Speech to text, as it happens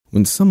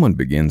When someone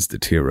begins to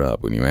tear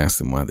up when you ask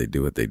them why they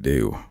do what they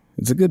do,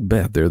 it's a good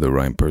bet they're the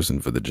right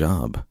person for the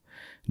job.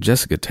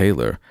 Jessica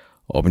Taylor,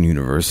 Auburn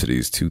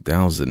University's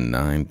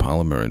 2009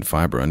 Polymer and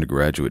Fiber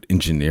Undergraduate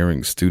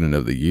Engineering Student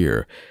of the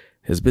Year,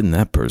 has been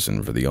that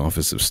person for the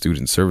Office of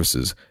Student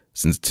Services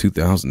since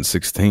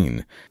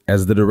 2016.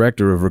 As the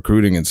Director of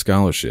Recruiting and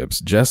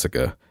Scholarships,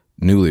 Jessica,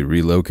 newly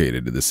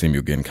relocated to the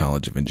Samuel Ginn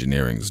College of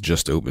Engineering's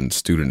just-opened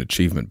Student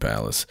Achievement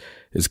Palace,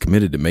 is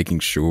committed to making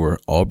sure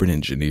Auburn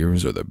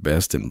engineers are the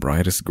best and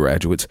brightest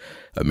graduates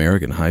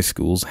American high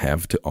schools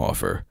have to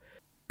offer.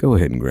 Go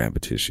ahead and grab a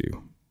tissue.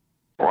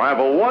 Well, I have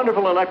a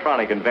wonderful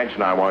electronic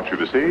invention I want you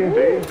to see.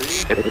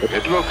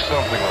 It looks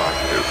something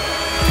like this.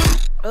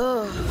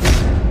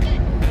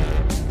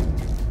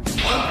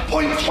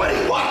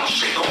 1.21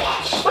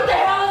 gigawatts. What the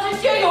hell is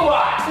a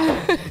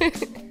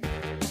gigawatt?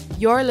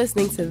 You're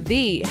listening to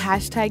the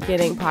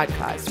 #Getting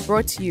podcast,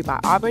 brought to you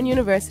by Auburn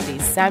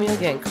University's Samuel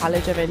Ginn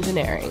College of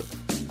Engineering.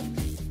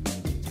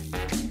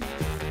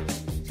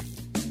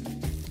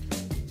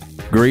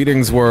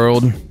 Greetings,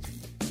 world,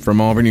 from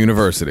Auburn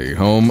University,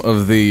 home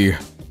of the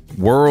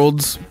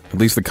world's, at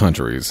least the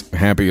country's,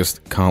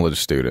 happiest college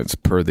students,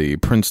 per the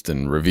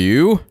Princeton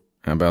Review.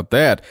 How about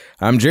that?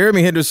 I'm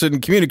Jeremy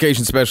Henderson,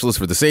 Communications Specialist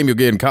for the Samuel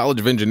Ginn College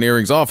of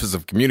Engineering's Office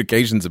of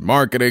Communications and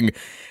Marketing,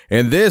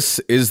 and this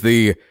is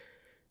the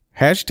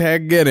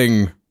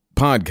 #Getting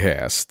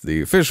podcast, the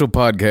official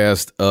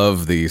podcast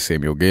of the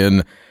Samuel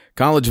Ginn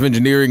College of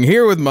Engineering,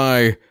 here with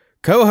my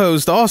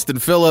co-host, Austin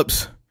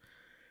Phillips.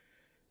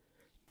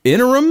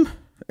 Interim?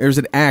 Or is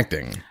it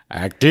acting?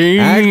 Acting.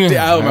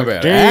 Oh, my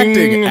bad.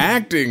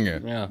 Acting.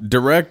 Yeah.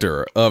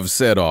 Director of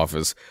said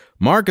office,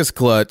 Marcus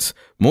Klutz,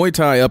 Muay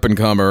Thai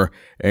up-and-comer,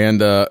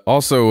 and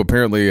also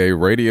apparently a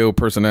radio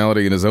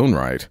personality in his own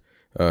right.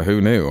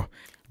 Who knew?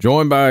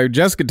 Joined by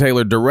Jessica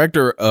Taylor,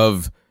 Director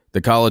of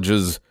the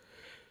college's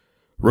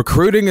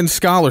Recruiting and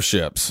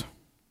Scholarships.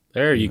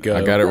 There you go.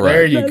 I got it right.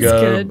 There you That's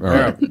go. good. All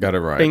right, got it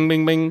right. Bing,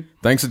 bing, bing.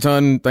 Thanks a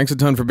ton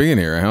for being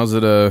here. How's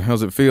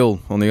it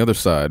feel on the other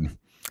side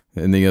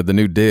in the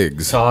new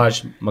digs?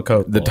 Taj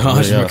Makopal. The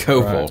Taj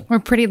Makopal. Right. We're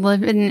pretty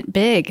living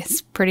big.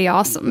 It's pretty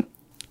awesome.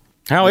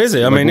 How is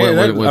it? I Like, mean,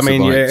 what's it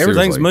like?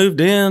 everything's Seriously. moved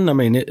in. I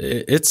mean,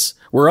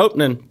 we're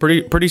opening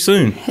pretty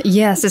soon.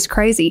 Yes, it's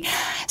crazy.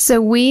 So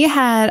we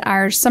had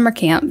our summer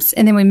camps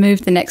and then we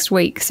moved the next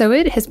week. So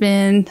it has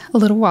been a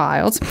little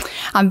wild,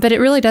 but it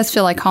really does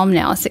feel like home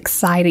now. It's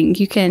exciting.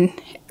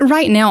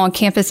 Right now on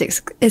campus,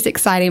 it's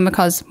exciting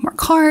because more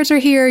cars are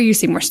here. You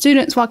see more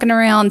students walking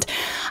around.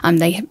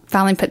 They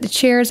finally put the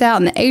chairs out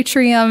in the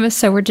atrium.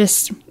 So we're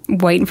just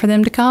waiting for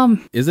them to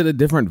come. Is it a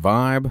different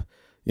vibe?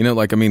 You know,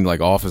 like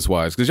office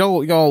wise, because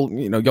y'all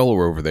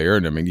are over there,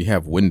 and I mean, you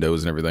have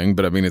windows and everything,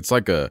 but I mean, it's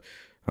like I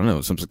don't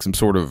know, some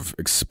sort of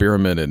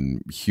experiment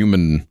in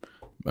human.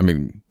 I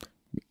mean,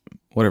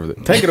 whatever.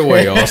 Take it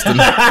away, Austin.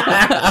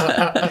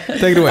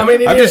 Take it away. I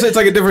mean, it's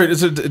like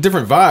it's a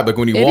different vibe, like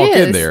when you walk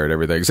in is. there and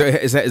everything. So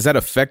is that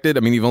affected? I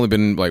mean, you've only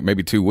been like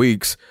maybe 2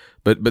 weeks,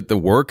 but the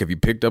work, have you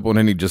picked up on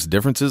any just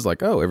differences?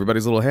 Like, oh,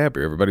 everybody's a little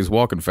happier, everybody's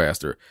walking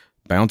faster,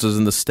 bounces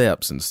in the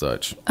steps and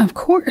such. Of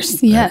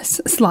course, yes.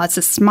 It's lots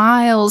of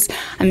smiles.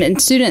 I mean,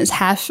 students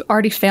have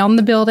already found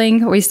the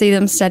building. We see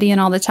them studying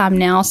all the time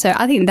now. So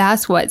I think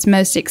that's what's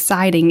most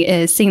exciting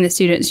is seeing the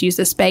students use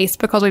the space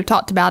because we've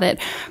talked about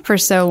it for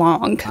so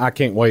long. I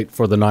can't wait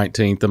for the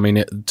 19th. I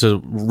mean,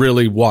 to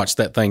really watch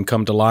that thing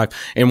come to life.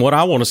 And what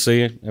I want to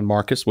see, and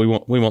Marcus, we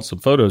want some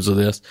photos of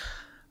this.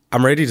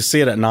 I'm ready to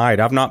see it at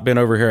night. I've not been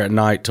over here at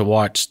night to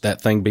watch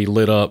that thing be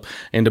lit up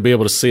and to be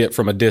able to see it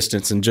from a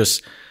distance and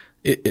just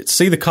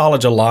see the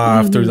college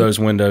alive through those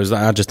windows.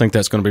 I just think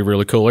that's going to be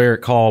really cool.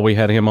 Eric Hall, we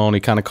had him on. He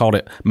kind of called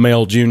it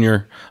Male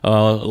Junior,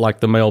 like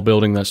the Male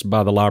building that's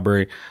by the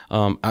library.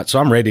 So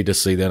I'm ready to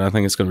see that. I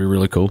think it's going to be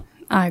really cool.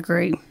 I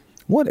agree.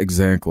 What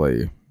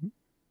exactly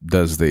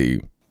does the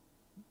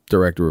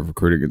Director of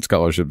Recruiting and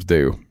Scholarships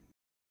do?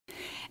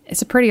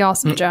 It's a pretty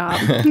awesome job.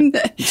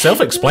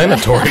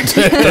 Self-explanatory.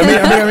 I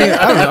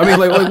don't know. I mean,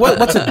 like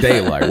what's a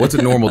day like? What's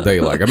a normal day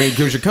like? I mean,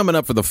 because you're coming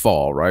up for the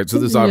fall, right? So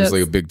this is obviously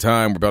Yes. a big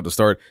time. We're about to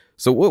start.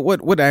 So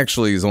what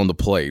actually is on the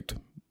plate?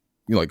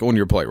 Like on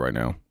your plate right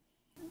now?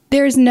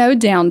 There's no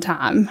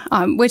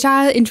downtime, which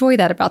I enjoy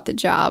that about the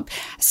job.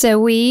 So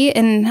we,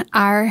 in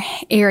our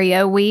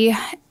area, we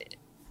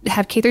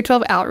have K through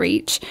 12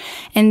 outreach.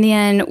 And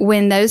then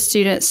when those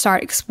students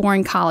start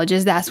exploring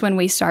colleges, that's when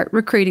we start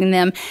recruiting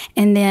them.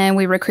 And then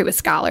we recruit with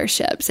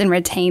scholarships and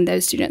retain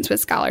those students with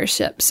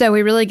scholarships. So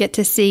we really get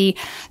to see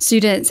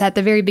students at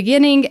the very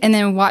beginning and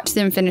then watch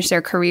them finish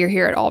their career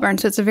here at Auburn.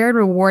 So it's a very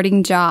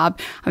rewarding job.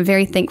 I'm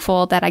very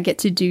thankful that I get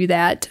to do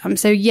that.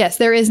 So yes,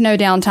 there is no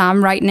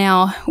downtime. Right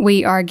now,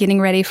 we are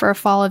getting ready for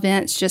fall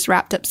events, just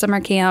wrapped up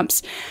summer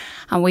camps.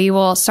 We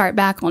will start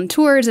back on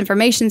tours,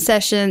 information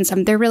sessions.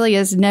 There really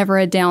is never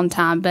a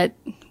downtime, but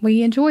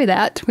we enjoy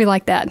that. We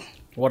like that.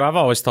 What I've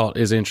always thought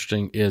is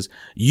interesting is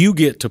you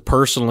get to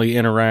personally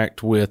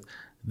interact with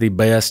the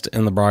best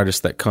and the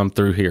brightest that come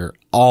through here,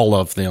 all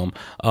of them.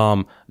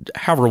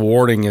 How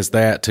rewarding is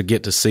that to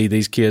get to see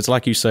these kids,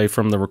 like you say,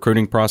 from the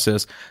recruiting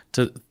process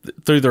to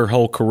through their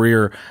whole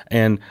career?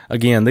 And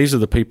again, these are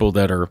the people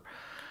that are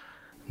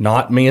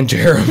not me and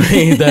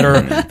Jeremy that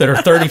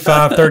are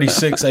 35,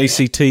 36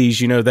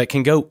 ACTs, that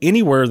can go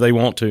anywhere they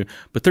want to,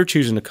 but they're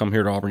choosing to come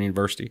here to Auburn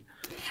University.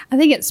 I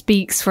think it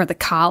speaks for the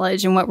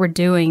college and what we're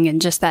doing,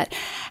 and just that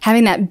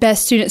having that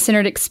best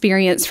student-centered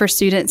experience for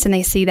students, and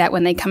they see that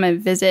when they come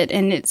and visit.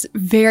 And it's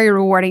very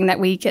rewarding that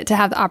we get to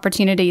have the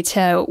opportunity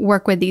to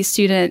work with these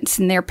students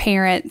and their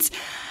parents.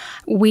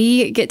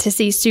 We get to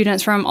see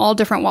students from all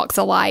different walks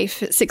of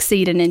life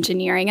succeed in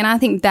engineering. And I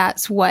think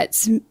that's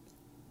what's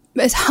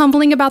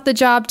humbling about the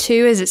job too,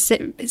 is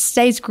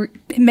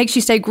it makes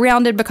you stay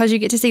grounded, because you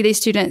get to see these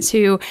students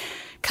who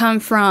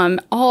come from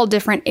all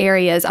different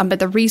areas, but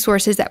the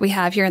resources that we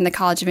have here in the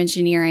College of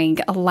Engineering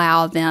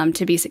allow them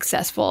to be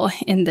successful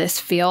in this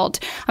field.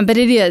 But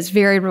it is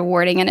very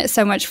rewarding, and it's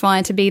so much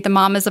fun to be the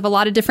mamas of a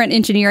lot of different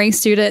engineering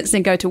students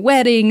and go to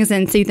weddings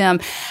and see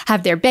them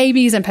have their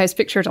babies and post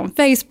pictures on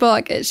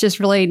Facebook. It's just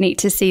really neat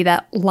to see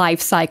that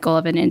life cycle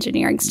of an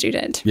engineering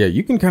student. Yeah,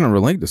 you can kind of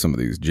relate to some of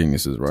these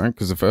geniuses, right?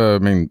 Because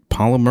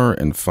polymer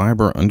and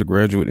fiber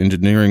undergraduate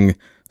engineering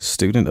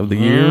Student of the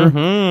Year,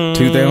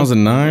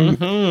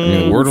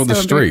 2009. Word on the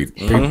street.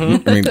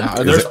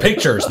 There's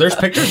pictures. There's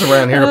pictures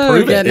around here to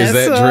prove it. Is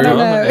that true?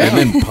 And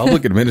then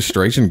Public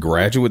Administration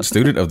Graduate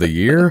Student of the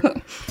Year.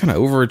 What kind of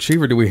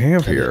overachiever do we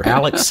have here?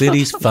 Alex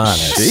City's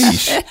finest.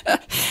 Sheesh.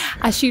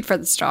 I shoot for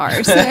the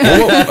stars.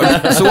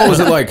 So what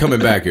was it like coming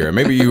back here?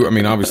 Maybe you,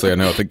 obviously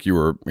I think you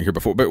were here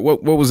before, but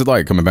what was it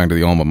like coming back to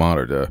the alma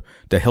mater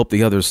to help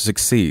the others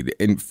succeed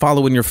and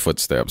follow in your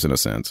footsteps in a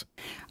sense?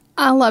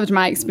 I loved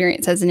my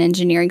experience as an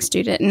engineering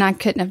student, and I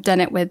couldn't have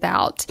done it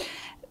without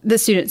the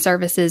student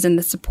services and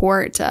the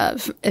support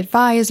of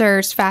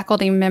advisors,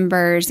 faculty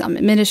members,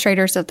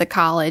 administrators of the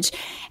college.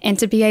 And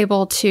to be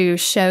able to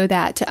show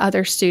that to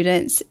other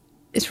students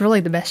is really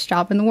the best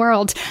job in the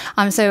world.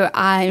 So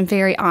I am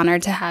very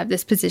honored to have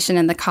this position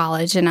in the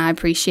college, and I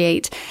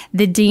appreciate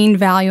the dean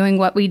valuing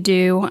what we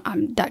do,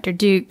 Dr.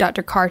 Duke,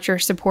 Dr.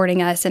 Karcher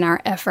supporting us in our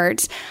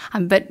efforts.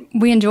 But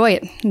we enjoy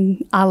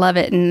it. I love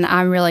it, and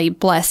I'm really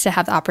blessed to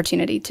have the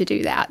opportunity to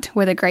do that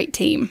with a great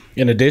team.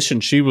 In addition,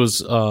 she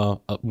was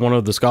one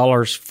of the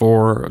scholars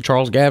for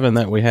Charles Gavin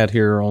that we had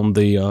here on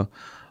the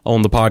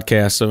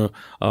podcast. So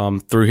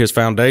through his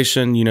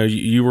foundation,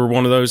 you were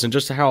one of those, and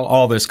just how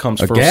all this comes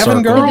full circle.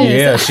 Gavin girl?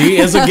 Yeah, she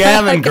is a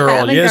Gavin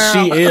girl. Gavin Yes,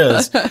 girl. she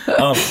is.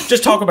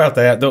 Just talk about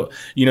that.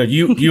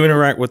 You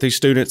interact with these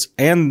students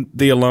and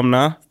the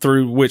alumni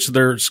through which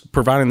they're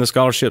providing the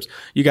scholarships.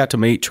 You got to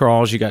meet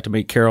Charles. You got to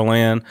meet Carol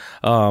Ann.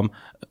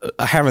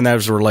 Having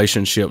those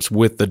relationships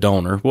with the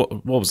donor.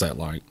 What was that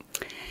like?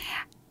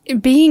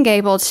 Being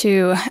able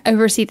to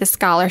oversee the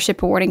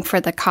scholarship awarding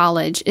for the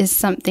college is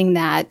something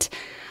that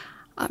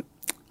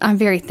I'm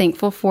very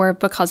thankful for,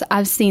 because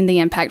I've seen the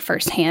impact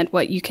firsthand,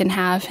 what you can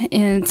have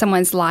in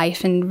someone's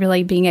life, and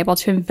really being able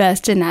to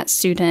invest in that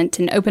student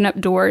and open up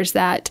doors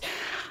that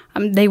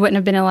they wouldn't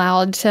have been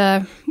allowed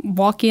to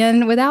walk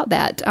in without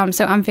that.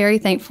 So I'm very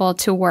thankful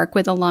to work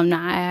with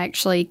alumni. I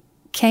actually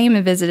came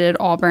and visited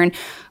Auburn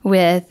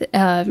with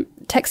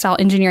textile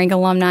engineering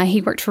alumni.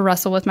 He worked for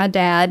Russell with my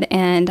dad,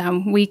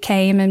 and we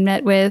came and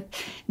met with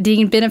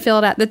Dean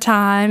Benefield at the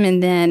time,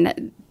 and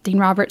then Dean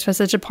Roberts was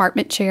the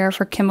department chair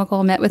for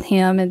chemical, met with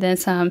him, and then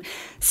some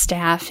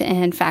staff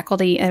and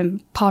faculty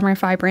in polymer and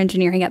fiber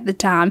engineering at the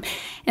time.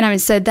 And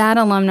so that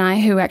alumni,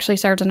 who actually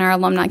served on our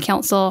alumni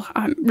council,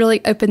 really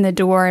opened the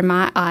door in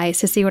my eyes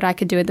to see what I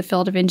could do in the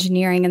field of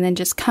engineering. And then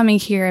just coming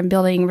here and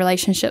building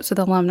relationships with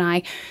alumni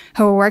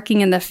who are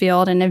working in the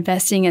field and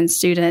investing in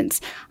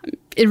students,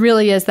 it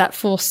really is that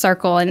full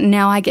circle. And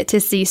now I get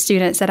to see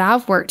students that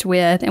I've worked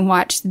with and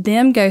watch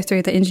them go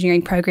through the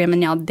engineering program,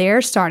 and now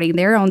they're starting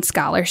their own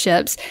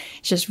scholarships.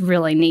 It's just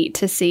really neat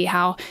to see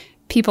how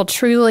people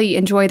truly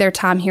enjoy their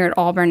time here at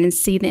Auburn and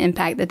see the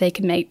impact that they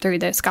can make through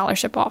those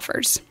scholarship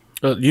offers.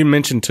 You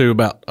mentioned too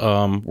about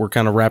we're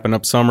kind of wrapping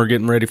up summer,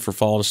 getting ready for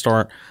fall to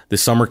start, the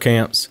summer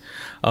camps.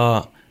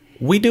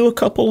 We do a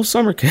couple of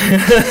summer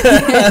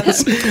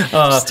camps.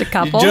 Just a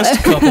couple. Just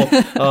a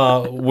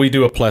couple. We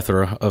do a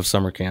plethora of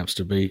summer camps,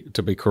 to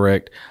be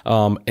correct.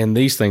 And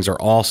these things are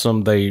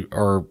awesome. They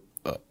are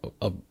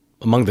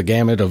among the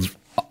gamut of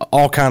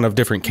all kind of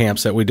different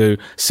camps that we do.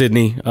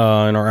 Sydney in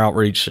our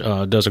outreach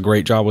does a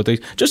great job with these.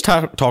 Just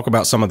talk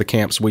about some of the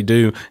camps we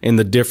do and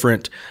the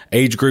different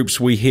age groups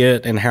we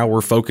hit and how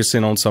we're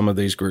focusing on some of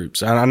these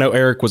groups. And I know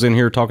Eric was in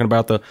here talking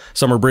about the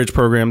Summer Bridge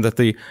program that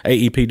the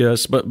AEP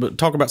does, but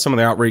talk about some of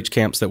the outreach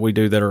camps that we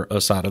do that are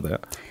aside of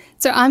that.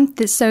 So I'm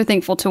so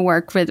thankful to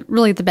work with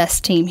really the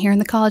best team here in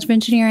the College of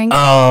Engineering.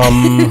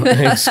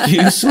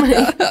 Excuse me.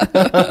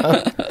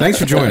 Thanks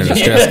for joining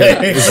us, Jessica.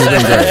 This has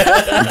been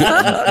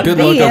great. Good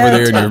luck over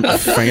there in your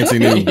fancy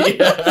new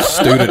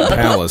student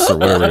palace or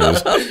whatever it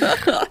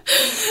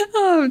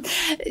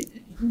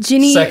is.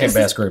 Jenny, second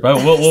best group. Oh,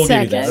 we'll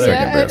give you that.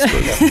 Second best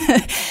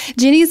group.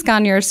 Jenny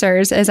Sconier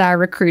serves as our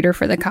recruiter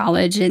for the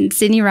college, and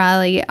Sydney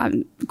Riley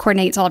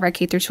coordinates all of our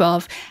K through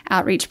 12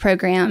 outreach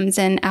programs.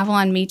 And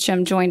Avalon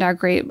Meacham joined our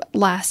group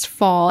last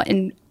fall,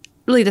 and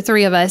really the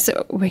three of us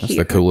were That's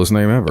the coolest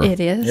name ever. It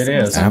is. It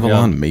is.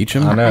 Avalon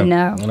Meacham? I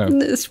know.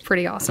 It's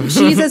pretty awesome.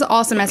 She's as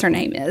awesome as her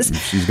name is.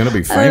 She's going to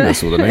be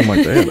famous with a name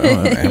like that.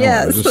 Avalon.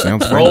 Yes. It just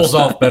sounds famous. Rolls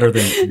off better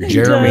than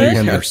Jeremy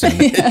Henderson.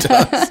 It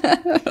does.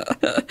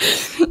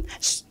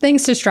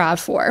 Things to strive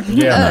for.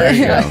 Yeah, there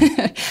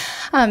you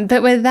go.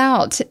 But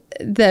without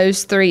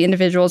those three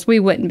individuals, we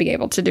wouldn't be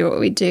able to do what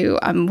we do.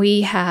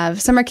 We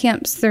have summer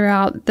camps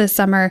throughout the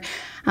summer.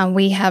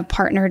 We have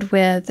partnered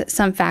with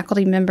some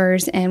faculty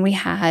members, and we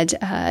had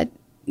a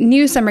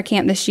new summer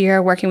camp this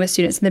year working with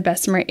students in the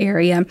Bessemer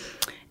area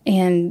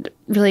and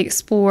really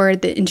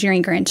explored the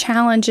Engineering Grand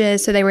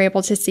Challenges. So they were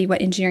able to see what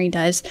engineering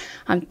does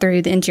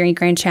through the Engineering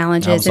Grand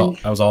Challenges.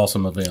 That was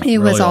awesome event. It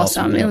was Really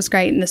awesome. event. It was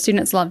great, and the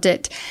students loved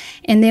it.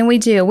 And then we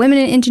do a Women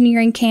in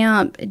Engineering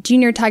camp, a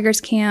Junior Tigers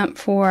camp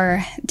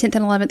for 10th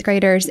and 11th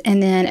graders,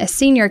 and then a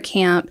senior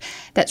camp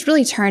that's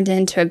really turned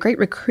into a great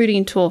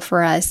recruiting tool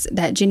for us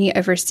that Jenny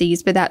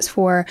oversees, but that's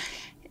for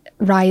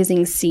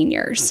rising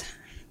seniors.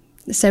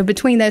 So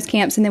between those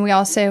camps, and then we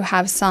also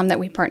have some that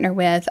we partner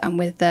with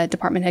the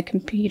Department of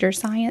Computer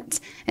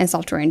Science and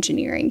Software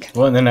Engineering.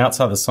 Well, and then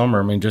outside the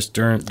summer, I mean, just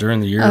during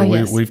the year, Oh,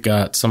 yes. we've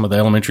got some of the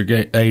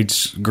elementary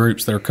age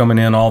groups that are coming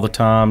in all the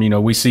time. You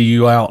know, we see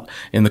you out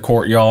in the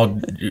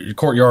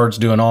courtyards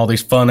doing all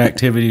these fun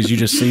activities. You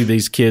just see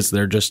these kids;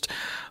 they're just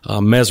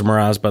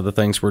mesmerized by the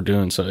things we're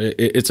doing. So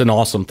it's an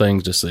awesome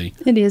thing to see.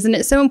 It is, and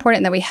it's so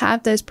important that we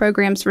have those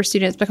programs for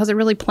students because it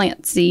really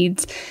plants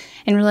seeds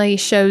and really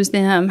shows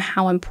them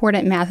how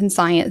important math and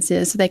science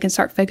is so they can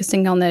start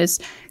focusing on those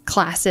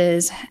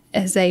classes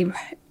as they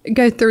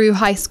go through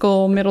high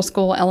school, middle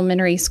school,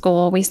 elementary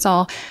school. We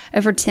saw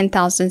over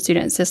 10,000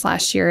 students this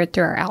last year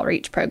through our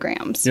outreach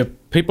programs. Yeah,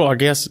 people, I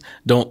guess,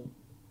 don't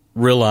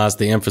realize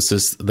the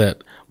emphasis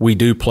that we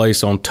do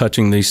place on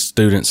touching these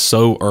students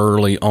so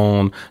early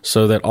on,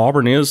 so that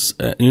Auburn is,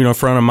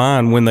 front of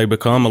mind when they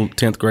become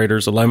 10th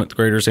graders, 11th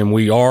graders, and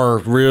we are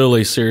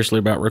really seriously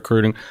about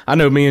recruiting. I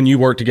know me and you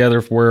work together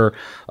where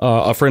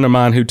a friend of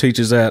mine who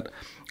teaches at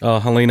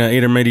Helena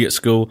Intermediate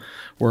School,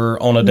 we're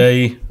on a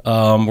day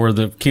where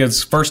the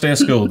kids, first day of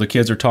school, the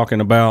kids are talking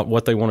about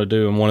what they want to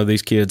do, and one of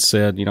these kids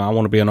said, I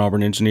want to be an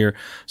Auburn engineer.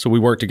 So we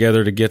worked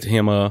together to get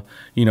him a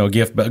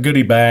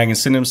goodie bag and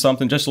send him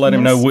something just to let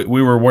him know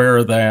we were aware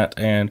of that,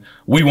 and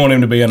we want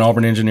him to be an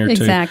Auburn engineer too.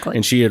 Exactly.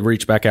 And she had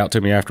reached back out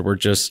to me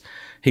afterward.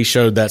 He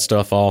showed that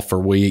stuff off for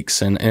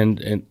weeks,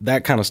 and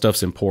that kind of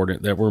stuff's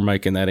important, that we're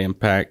making that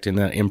impact and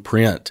that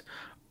imprint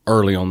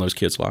early on those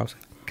kids' lives.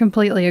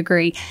 Completely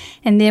agree.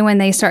 And then when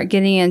they start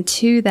getting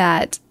into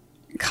that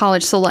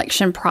college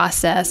selection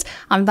process,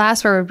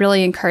 that's where we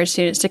really encourage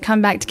students to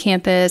come back to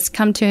campus,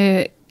 come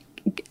to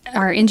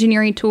our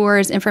engineering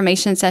tours,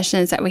 information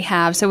sessions that we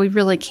have, so we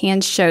really can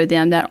show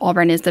them that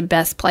Auburn is the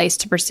best place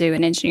to pursue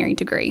an engineering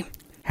degree.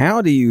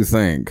 How do you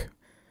think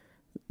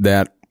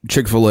that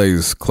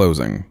Chick-fil-A's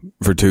closing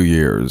for 2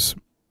 years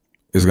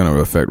is going to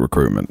affect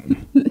recruitment?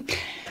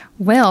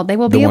 Well, they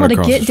will The be one able to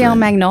across get the down street.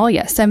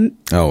 Magnolia, so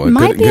Oh, it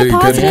might be a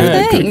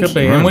positive thing. Could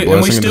be. Right, And we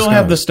blessing in still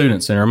have the disguise.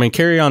 student center. I mean,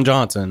 Carry-On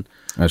Johnson,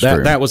 That's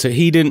true. that was it.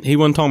 He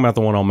wasn't talking about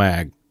the one on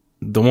Mag.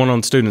 The one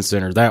on Student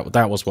Center,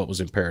 that was what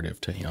was imperative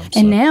to him.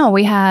 So. And now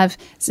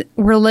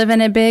we're living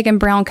it big in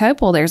Brown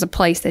Copel. There's a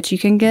place that you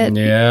can get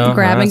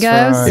grab and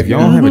that's go. right. If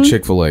y'all have a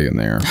Chick-fil-A in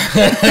there,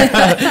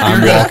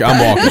 I'm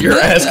walking. You're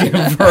asking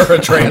for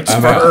a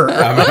transfer.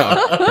 I'm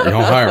out.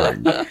 Y'all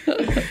hiring.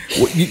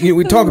 Well,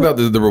 we talk about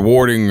the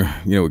rewarding,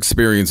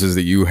 experiences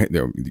that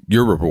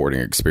your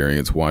rewarding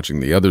experience watching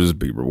the others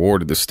be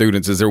rewarded, the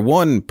students. Is there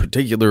one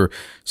particular,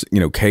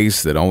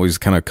 case that always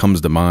kind of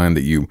comes to mind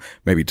that you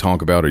maybe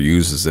talk about or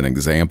use as an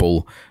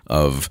example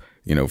of,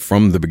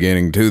 from the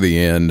beginning to the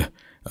end?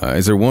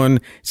 Is there one?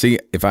 See,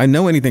 if I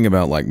know anything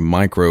about like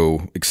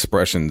micro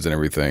expressions and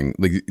everything,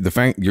 like the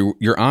fact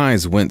your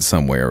eyes went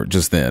somewhere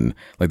just then,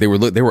 like they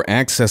were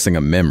accessing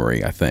a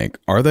memory. I think,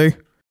 are they?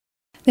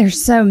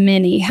 There's so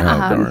many. Oh,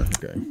 darn.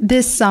 Okay.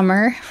 This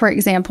summer, for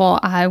example,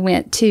 I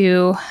went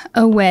to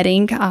a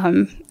wedding.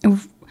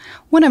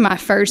 One of my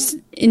first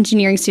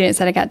engineering students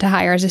that I got to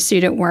hire as a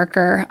student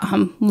worker,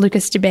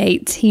 Lucas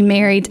DeBates, he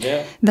married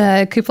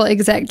the Cupola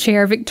exec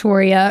chair,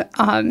 Victoria.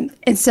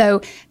 And so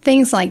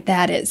things like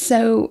that, it's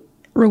so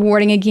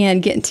rewarding,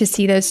 again, getting to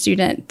see those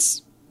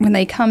students when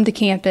they come to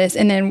campus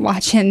and then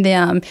watching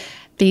them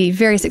be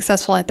very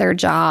successful at their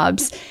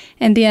jobs.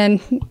 And then,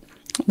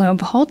 lo and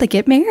behold, they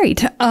get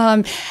married.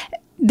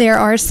 There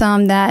are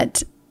some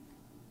that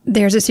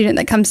there's a student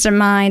that comes to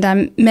mind.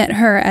 I met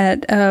her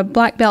at a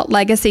Black Belt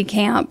Legacy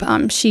Camp.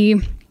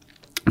 She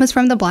was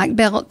from the Black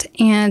Belt,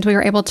 and we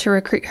were able to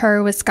recruit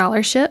her with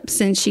scholarships,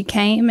 and she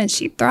came and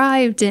she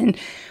thrived, and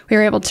we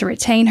were able to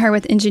retain her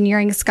with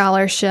engineering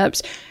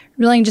scholarships,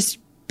 really just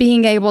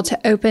being able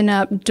to open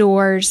up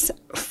doors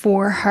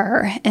for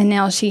her. And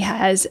now she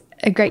has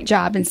a great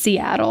job in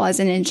Seattle as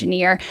an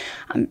engineer.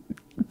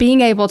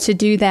 being able to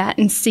do that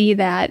and see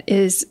that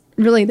is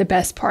really the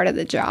best part of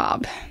the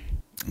job.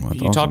 Well,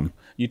 that's awesome.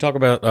 You talk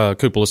about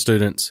cupola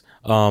students.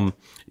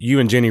 You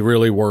and Jenny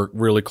really work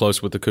really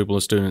close with the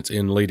cupola students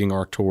in leading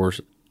our tours.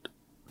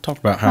 Talk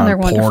about how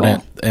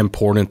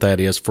important that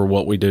is for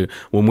what we do.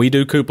 When we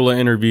do cupola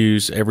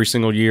interviews every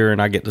single year,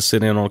 and I get to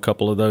sit in on a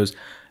couple of those,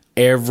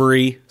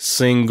 every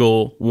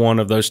single one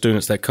of those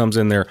students that comes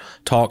in there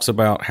talks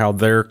about how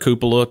their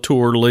cupola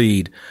tour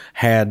lead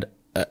had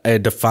a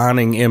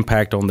defining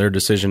impact on their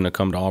decision to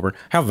come to Auburn.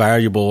 How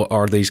valuable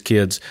are these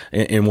kids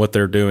in what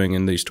they're doing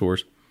in these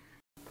tours?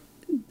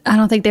 I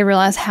don't think they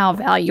realize how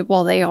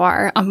valuable they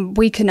are.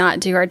 We could not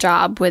do our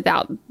job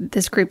without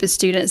this group of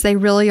students. They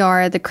really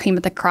are the cream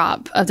of the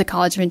crop of the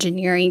College of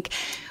Engineering.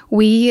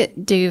 We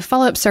do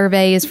follow-up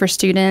surveys for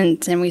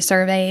students, and we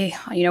survey,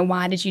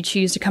 why did you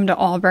choose to come to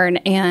Auburn?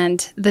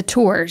 And the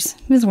tours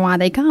is why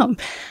they come.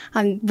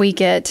 We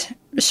get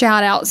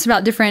shout-outs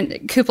about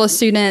different cupola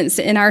students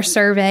in our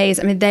surveys.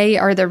 I mean, they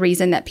are the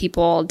reason that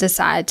people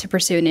decide to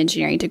pursue an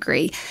engineering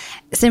degree.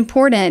 It's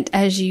important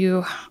as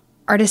you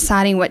are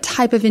deciding what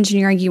type of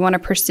engineering you want to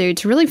pursue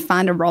to really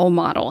find a role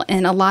model.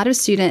 And a lot of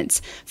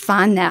students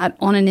find that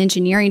on an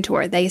engineering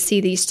tour. They see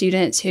these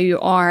students who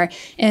are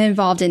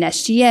involved in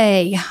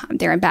SGA,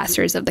 they're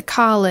ambassadors of the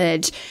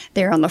college,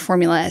 they're on the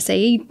Formula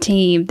SAE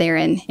team, they're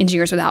in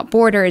Engineers Without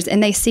Borders,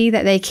 and they see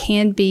that they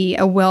can be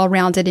a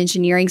well-rounded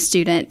engineering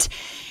student.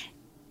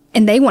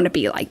 And they want to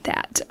be like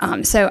that.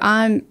 So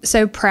I'm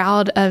so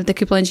proud of the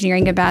Cupola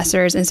Engineering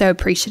Ambassadors and so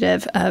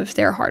appreciative of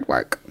their hard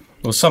work.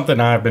 Well, something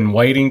I've been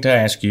waiting to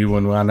ask you,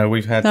 when I know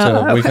we've had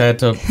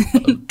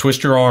to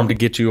twist your arm to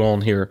get you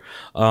on here.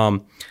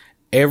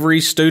 Every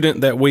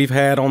student that we've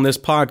had on this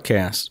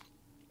podcast,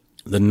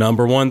 the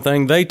number one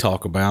thing they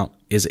talk about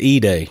is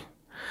E-Day.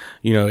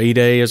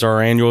 E-Day is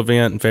our annual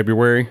event in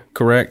February,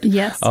 correct?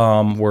 Yes.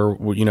 Where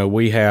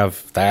we have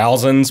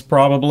thousands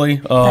probably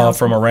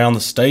from around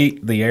the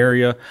state, the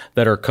area,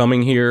 that are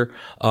coming here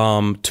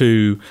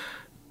to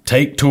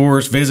take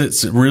tours,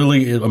 visits,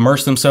 really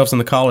immerse themselves in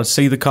the college,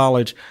 see the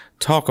college.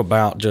 Talk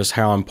about just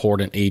how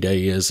important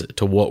E-Day is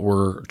to what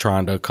we're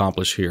trying to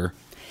accomplish here.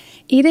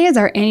 E-Day is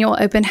our annual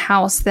open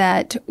house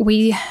that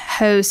we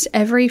host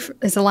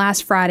is the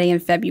last Friday in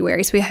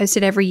February. So we host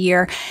it every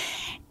year.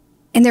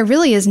 And there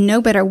really is no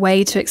better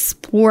way to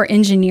explore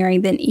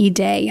engineering than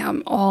E-Day.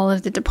 All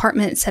of the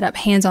departments set up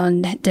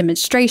hands-on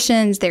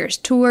demonstrations. There's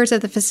tours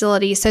of the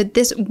facility. So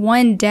this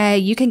one day,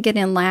 you can get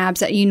in labs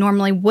that you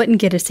normally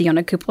wouldn't get to see on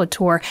a cupola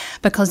tour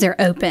because they're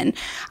open.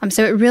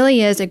 So it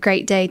really is a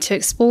great day to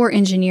explore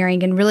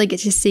engineering and really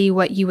get to see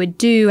what you would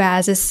do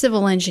as a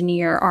civil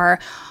engineer, or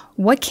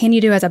what can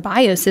you do as a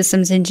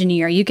biosystems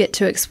engineer? You get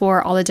to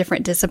explore all the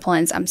different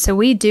disciplines. So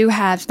we do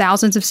have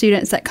thousands of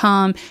students that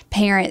come,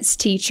 parents,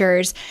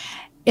 teachers.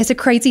 It's a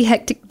crazy,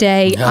 hectic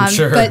day,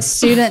 sure. But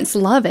students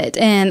love it.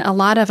 And a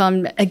lot of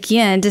them,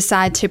 again,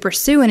 decide to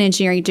pursue an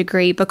engineering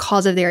degree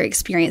because of their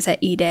experience at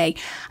E-Day.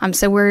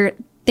 So we're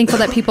thankful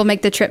that people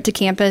make the trip to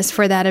campus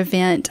for that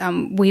event.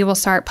 We will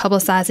start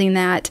publicizing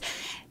that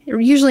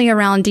usually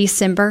around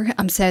December.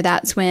 So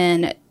that's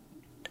when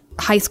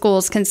high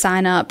schools can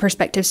sign up,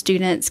 prospective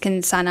students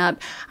can sign up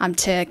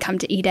to come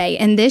to E-Day.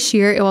 And this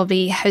year it will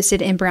be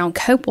hosted in Brown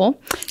Copel.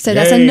 So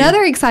that's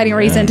another exciting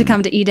reason to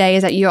come to E-Day,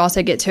 is that you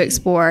also get to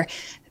explore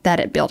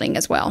that building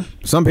as well.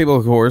 Some people,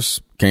 of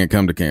course, can't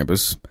come to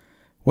campus.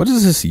 What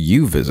is this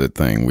U-Visit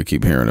thing we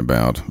keep hearing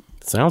about?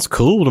 Sounds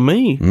cool to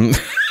me.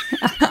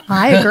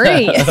 I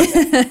agree.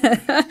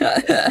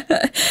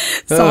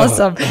 It's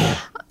awesome.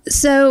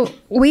 So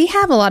we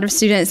have a lot of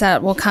students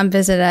that will come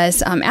visit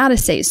us,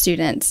 out-of-state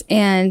students,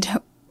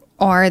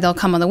 or they'll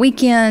come on the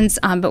weekends,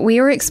 but we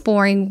are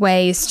exploring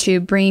ways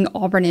to bring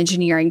Auburn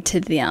engineering to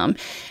them.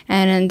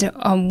 And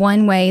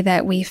one way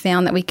that we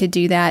found that we could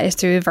do that is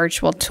through a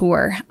virtual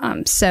tour.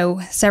 So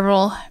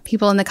several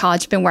people in the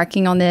college have been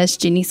working on this: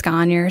 Jenny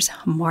Sconyers,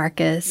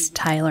 Marcus,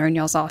 Tyler in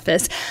y'all's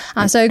office.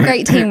 So a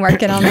great team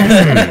working on this.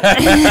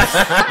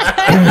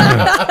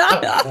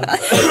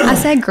 I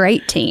said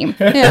great team.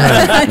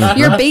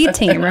 Your B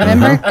team,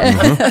 remember?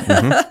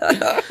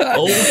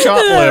 Old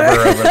chop liver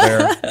over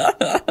there.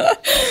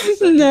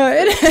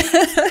 No.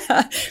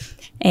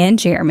 And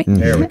Jeremy.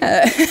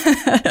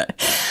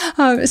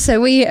 So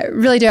we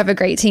really do have a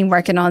great team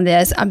working on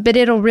this, but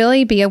it'll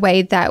really be a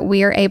way that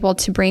we are able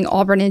to bring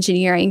Auburn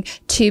engineering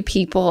to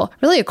people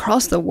really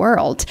across the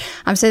world.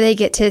 So they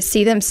get to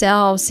see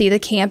themselves, see the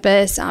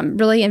campus,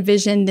 really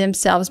envision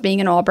themselves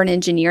being an Auburn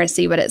engineer,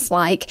 see what it's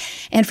like.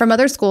 And from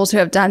other schools who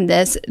have done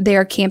this,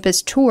 their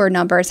campus tour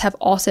numbers have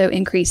also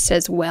increased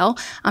as well.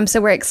 So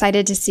we're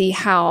excited to see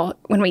how,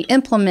 when we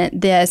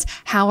implement this,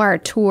 how our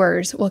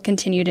tours will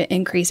continue to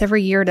increase.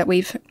 Every year that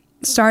we've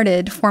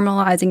started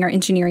formalizing our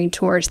engineering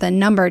tours, the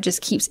number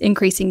just keeps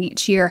increasing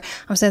each year.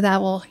 So that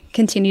will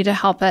continue to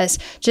help us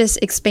just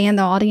expand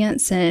the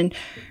audience and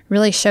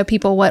really show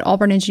people what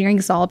Auburn engineering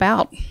is all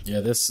about.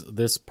 Yeah,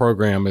 this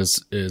program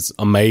is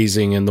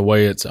amazing in the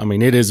way it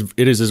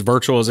is as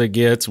virtual as it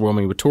gets.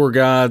 With tour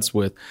guides,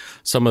 with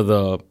some of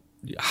the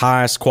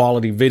highest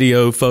quality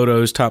video,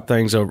 photos, type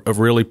things of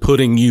really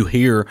putting you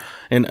here.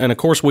 And of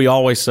course, we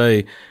always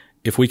say,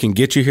 if we can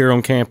get you here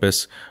on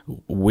campus,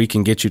 we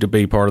can get you to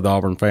be part of the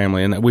Auburn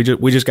family, and we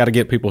just got to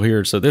get people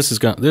here. So this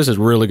is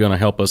really going to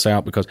help us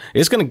out, because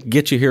it's going to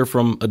get you here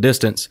from a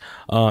distance,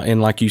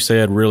 and like you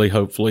said, really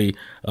hopefully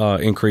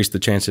increase the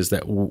chances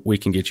that we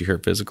can get you here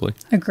physically.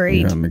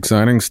 Agreed. Yeah,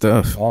 exciting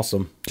stuff.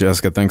 Awesome,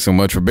 Jessica, thanks so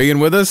much for being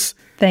with us.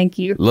 Thank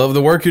you. Love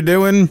the work you're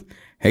doing.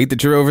 Hate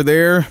that you're over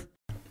there.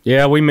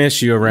 Yeah, we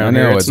miss you around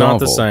here. It's not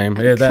awful. the same.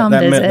 Yeah, Come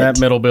visit. that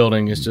middle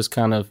building is just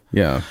kind of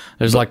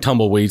There's like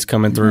tumbleweeds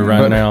coming through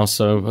right now,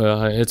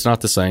 so it's not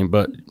the same.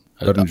 But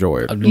enjoy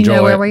it. I'd You enjoy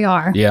know where it. we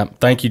are. Yeah,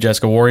 thank you,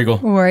 Jessica. War Eagle.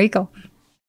 War Eagle.